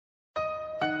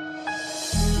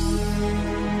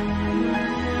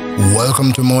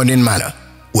Welcome to Morning Manna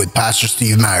with Pastor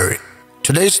Steve Mary.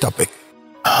 Today's topic,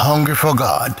 hungry for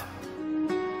God.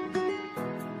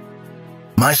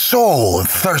 My soul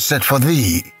thirsteth for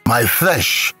thee, my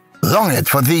flesh longeth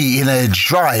for thee in a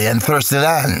dry and thirsty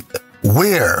land,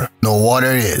 where no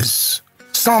water is.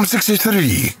 Psalm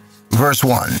 63, verse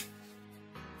 1.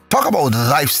 Talk about the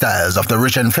lifestyles of the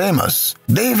rich and famous.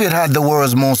 David had the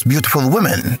world's most beautiful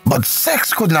women, but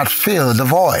sex could not fill the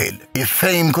void. If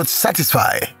fame could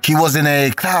satisfy, he was in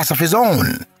a class of his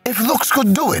own. If looks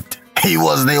could do it, he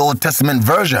was the Old Testament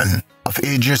version of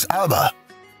Idris Elba.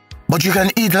 But you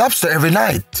can eat lobster every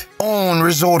night, own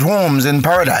resort homes in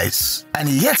paradise, and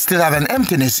yet still have an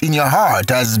emptiness in your heart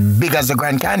as big as the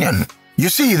Grand Canyon. You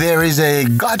see, there is a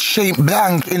God-shaped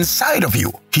blank inside of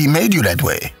you. He made you that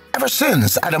way. Ever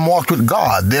since Adam walked with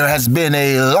God, there has been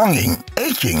a longing,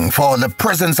 aching for the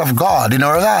presence of God in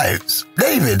our lives.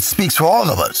 David speaks for all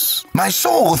of us. My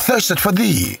soul thirsteth for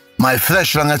thee. My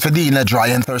flesh longeth for thee in a dry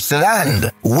and thirsty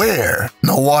land, where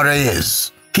no water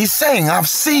is. He's saying, I've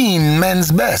seen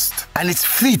men's best, and it's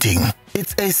fleeting.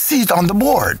 It's a seat on the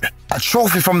board, a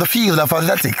trophy from the field of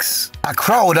athletics, a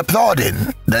crowd applauding,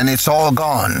 then it's all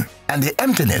gone, and the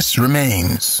emptiness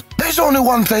remains. There's only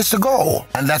one place to go,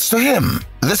 and that's to Him.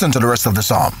 Listen to the rest of the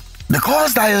psalm.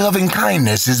 Because thy loving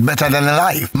kindness is better than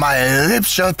life, my lips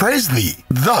shall praise thee.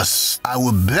 Thus I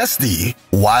will bless thee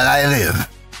while I live.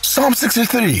 Psalm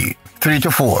 63,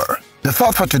 3-4. The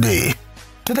thought for today.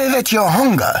 Today let your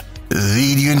hunger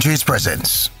lead you into His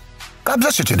presence. God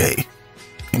bless you today.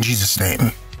 In Jesus'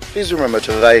 name. Please remember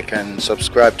to like and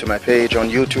subscribe to my page on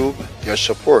YouTube. Your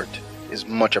support is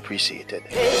much appreciated.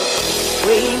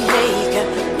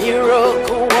 Waymaker,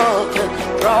 miracle worker,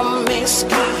 promise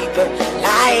keeper,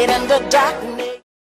 light in the darkness.